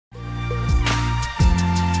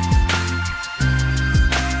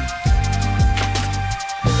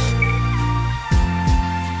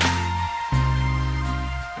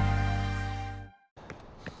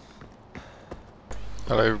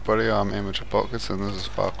Hello everybody, I'm Amateur Pockets and this is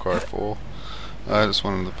Far Cry 4. I just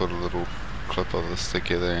wanted to put a little clip of this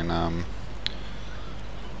together and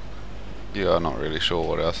yeah, I'm not really sure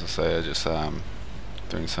what else to say. I just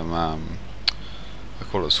doing some I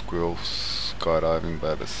call it squirrel skydiving,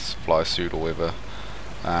 but it's fly suit or whatever.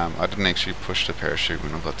 I didn't actually push the parachute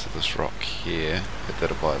when I got to this rock here. It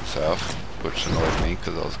did it by itself, which annoyed me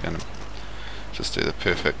because I was going to just do the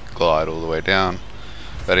perfect glide all the way down.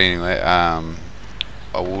 But anyway,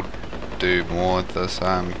 I will do more of this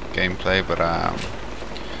gameplay, but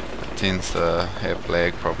it tends to have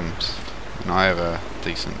lag problems. And I have a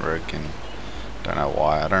decent rig and don't know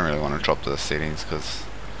why. I don't really want to drop the settings because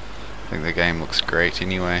I think the game looks great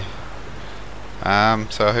anyway.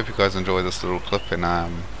 So I hope you guys enjoy this little clip and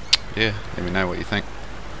yeah, let me know what you think.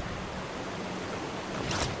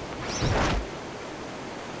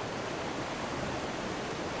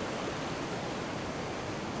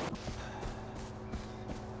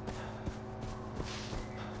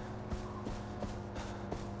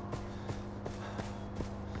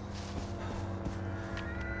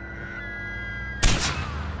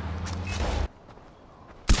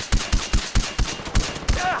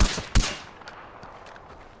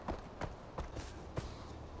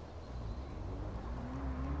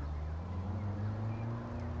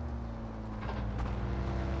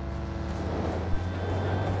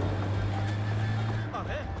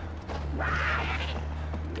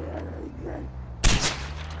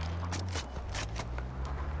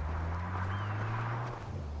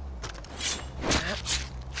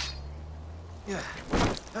 Yeah.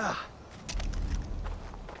 Ah.